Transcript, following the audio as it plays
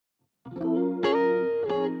Night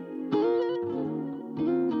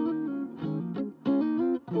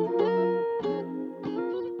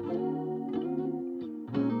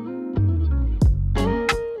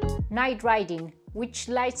riding. Which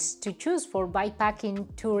lights to choose for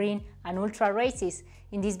bikepacking, touring and ultra races?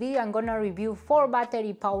 In this video I'm gonna review 4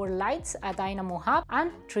 battery powered lights at Dynamo Hub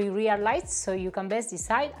and 3 rear lights so you can best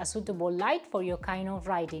decide a suitable light for your kind of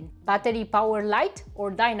riding. Battery powered light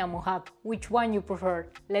or Dynamo Hub? Which one you prefer?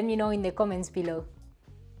 Let me know in the comments below.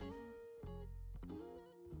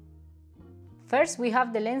 First we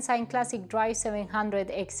have the Lensign Classic Drive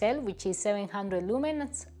 700 XL, which is 700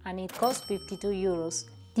 lumens and it costs 52 euros.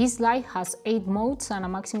 This light has 8 modes and a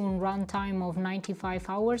maximum run time of 95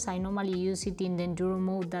 hours. I normally use it in the Enduro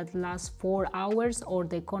mode that lasts 4 hours or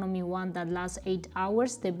the economy one that lasts 8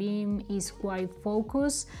 hours. The beam is quite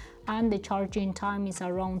focused and the charging time is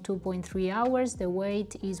around 2.3 hours. The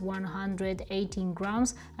weight is 118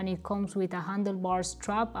 grams and it comes with a handlebar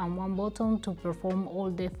strap and one button to perform all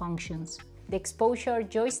the functions. The exposure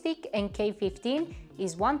Joystick MK15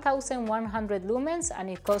 is 1100 lumens and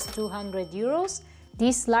it costs 200 euros.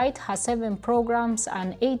 This light has 7 programs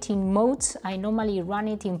and 18 modes. I normally run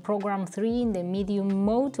it in program 3 in the medium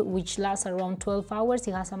mode, which lasts around 12 hours.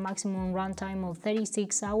 It has a maximum runtime of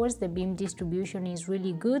 36 hours. The beam distribution is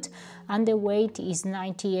really good and the weight is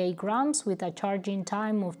 98 grams with a charging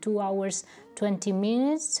time of 2 hours 20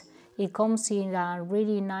 minutes. It comes in a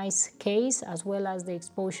really nice case as well as the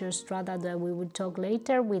exposure Strada that we will talk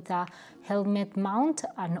later, with a helmet mount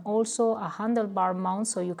and also a handlebar mount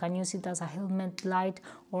so you can use it as a helmet light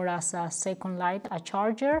or as a second light, a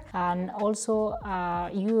charger, and also a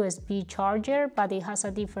USB charger, but it has a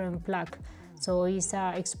different plug, so it's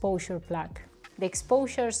an exposure plug. The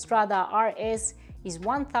exposure Strada RS is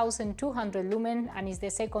 1200 lumen and is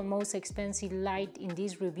the second most expensive light in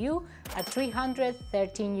this review at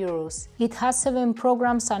 313 euros. It has 7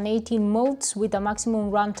 programs and 18 modes with a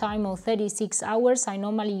maximum runtime of 36 hours. I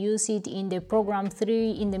normally use it in the program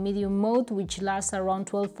 3 in the medium mode, which lasts around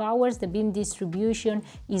 12 hours. The beam distribution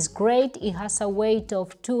is great. It has a weight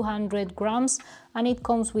of 200 grams and it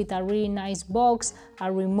comes with a really nice box,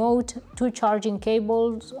 a remote, 2 charging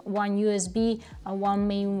cables, 1 USB and 1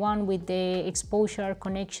 main one with the exposure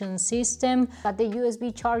connection system. But the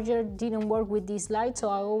USB charger didn't work with this light, so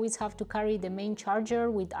I always have to carry the main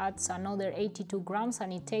charger, which adds another 82 grams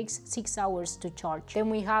and it takes 6 hours to charge. Then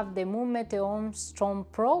we have the Meteor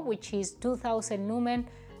Pro, which is 2000 lumen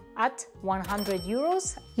at 100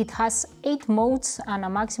 euros. It has 8 modes and a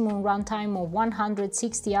maximum runtime of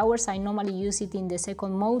 160 hours. I normally use it in the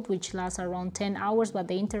second mode, which lasts around 10 hours, but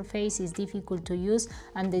the interface is difficult to use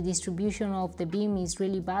and the distribution of the beam is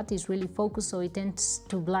really bad. It's really focused, so it tends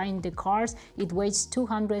to blind the cars. It weighs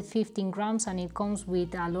 215 grams and it comes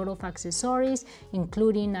with a lot of accessories,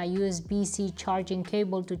 including a USB-C charging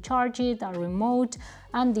cable to charge it, a remote,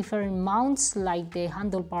 and different mounts like the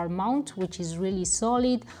handlebar mount, which is really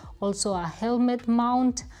solid, also a helmet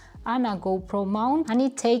mount and a GoPro mount, and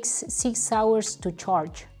it takes 6 hours to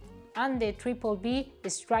charge. And the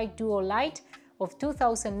BBB Strike Duo light of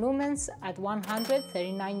 2000 lumens at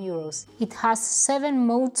 139 euros. It has 7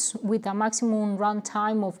 modes with a maximum run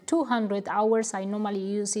time of 200 hours. I normally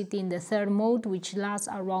use it in the third mode, which lasts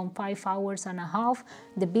around 5 hours and a half.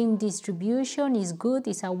 The beam distribution is good.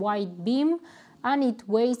 It's a wide beam and it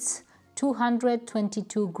weighs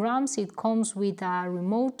 222 grams. It comes with a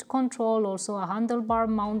remote control, also a handlebar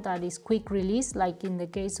mount that is quick release, like in the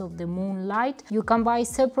case of the Moonlight. You can buy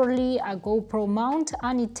separately a GoPro mount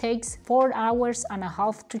and it takes 4 hours and a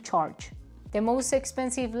half to charge. The most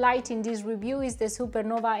expensive light in this review is the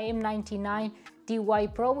SUPERNOVA M99 DY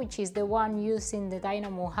Pro, which is the one used in the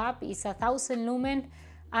Dynamo Hub. It's 1000 lumen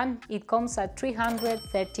and it comes at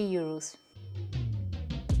 330 euros.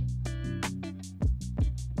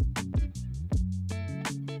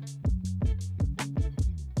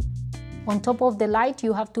 On top of the light,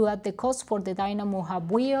 you have to add the cost for the Dynamo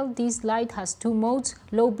Hub wheel. This light has 2 modes,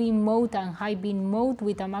 low beam mode and high beam mode,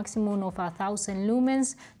 with a maximum of 1000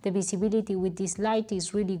 lumens. The visibility with this light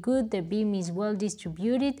is really good, the beam is well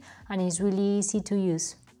distributed and is really easy to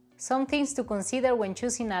use. Some things to consider when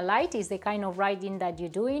choosing a light is the kind of riding that you're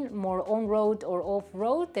doing, more on-road or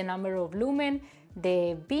off-road, the number of lumen,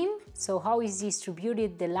 the beam, so how is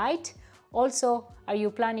distributed the light. Also, are you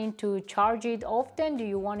planning to charge it often? Do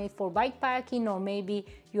you want it for bikepacking, or maybe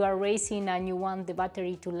you are racing and you want the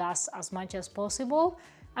battery to last as much as possible?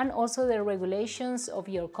 And also the regulations of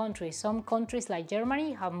your country. Some countries like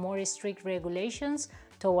Germany have more strict regulations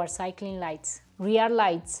towards cycling lights. Rear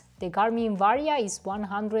lights. The Garmin Varia is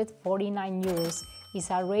 149 euros. It's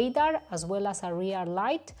a radar as well as a rear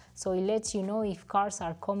light, so it lets you know if cars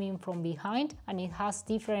are coming from behind, and it has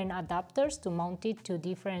different adapters to mount it to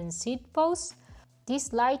different seat posts.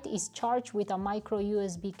 This light is charged with a micro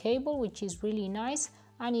USB cable, which is really nice,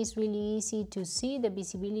 and it's really easy to see. The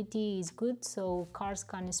visibility is good, so cars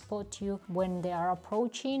can spot you when they are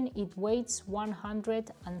approaching. It weighs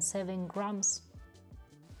 107 grams.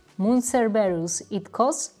 Cerberus, it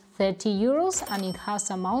costs 30 euros and it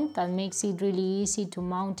has a mount that makes it really easy to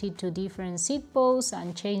mount it to different seat posts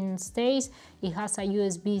and chain stays. It has a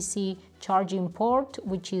USB-C charging port,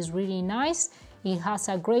 which is really nice. It has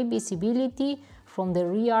a great visibility from the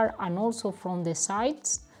rear and also from the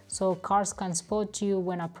sides, so cars can spot you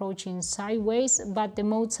when approaching sideways, but the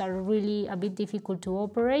modes are really a bit difficult to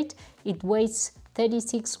operate. It weighs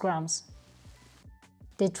 36 grams.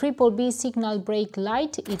 The BBB signal brake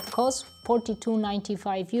light, it costs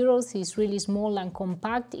 42.95 euros. It's really small and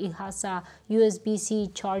compact. It has a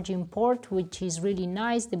USB-C charging port, which is really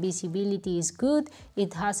nice. The visibility is good.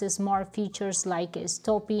 It has smart features like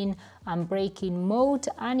stopping and braking mode,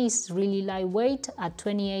 and it's really lightweight at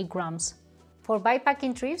 28 grams. For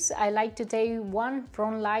bikepacking trips, I like to take one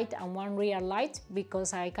front light and one rear light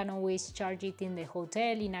because I can always charge it in the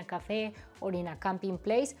hotel, in a cafe, or in a camping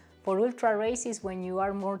place. For ultra races, when you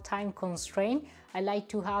are more time constrained, I like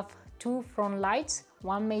to have two front lights,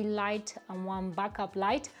 one main light and one backup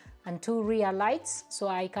light, and two rear lights, so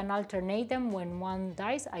I can alternate them. When one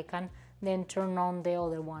dies, I can then turn on the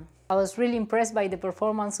other one. I was really impressed by the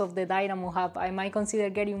performance of the Dynamo Hub. I might consider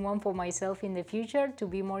getting one for myself in the future to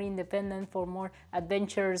be more independent for more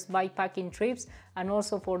adventurous bikepacking trips and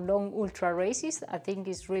also for long ultra races. I think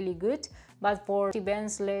it's really good, but for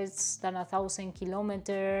events less than 1,000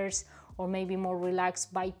 kilometers or maybe more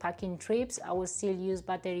relaxed bikepacking trips, I will still use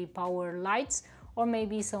battery-powered lights or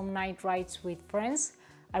maybe some night rides with friends.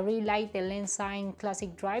 I really like the Lensign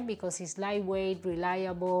Classic Drive because it's lightweight,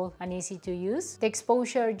 reliable, and easy to use. The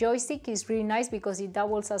exposure joystick is really nice because it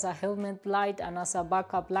doubles as a helmet light and as a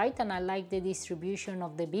backup light, and I like the distribution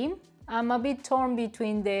of the beam. I'm a bit torn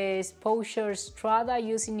between the exposure Strada,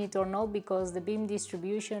 using it or not, because the beam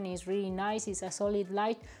distribution is really nice. It's a solid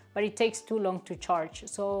light, but it takes too long to charge.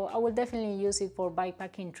 So I will definitely use it for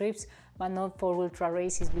bikepacking trips, but not for ultra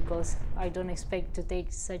races because I don't expect to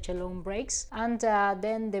take such a long breaks. And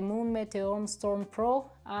then the Meteor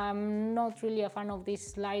Pro. I'm not really a fan of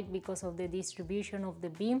this light because of the distribution of the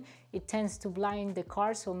beam. It tends to blind the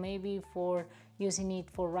car, so maybe for using it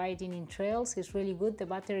for riding in trails is really good. The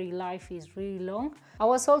battery life is really long. I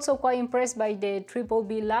was also quite impressed by the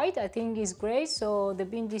BBB light. I think it's great. So the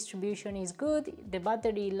beam distribution is good. The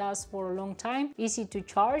battery lasts for a long time, easy to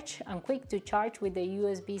charge and quick to charge with the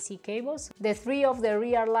USB-C cables. The three of the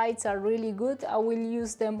rear lights are really good. I will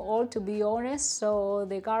use them all, to be honest. So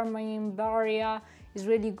the Garmin Varia is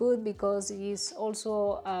really good because it's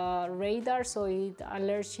also a radar, so it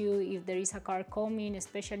alerts you if there is a car coming,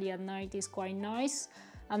 especially at night. Is quite nice.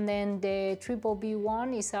 And then the BBB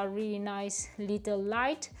one is a really nice little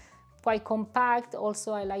light, quite compact.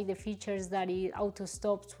 Also, I like the features that it auto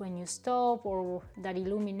stops when you stop or that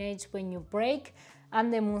illuminates when you brake.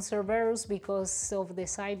 And the Cerberus because of the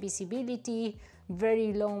side visibility,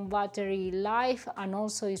 very long battery life, and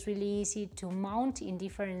also it's really easy to mount in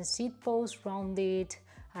different seat posts, rounded,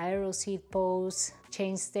 aero seat posts,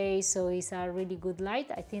 chain stays, so it's a really good light.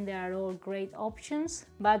 I think they are all great options,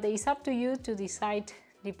 but it's up to you to decide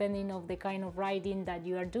depending on the kind of riding that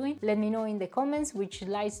you are doing. Let me know in the comments which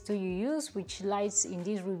lights do you use, which lights in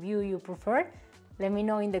this review you prefer. Let me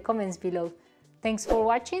know in the comments below. Thanks for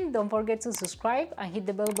watching. Don't forget to subscribe and hit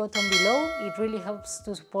the bell button below. It really helps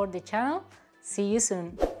to support the channel. See you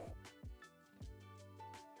soon.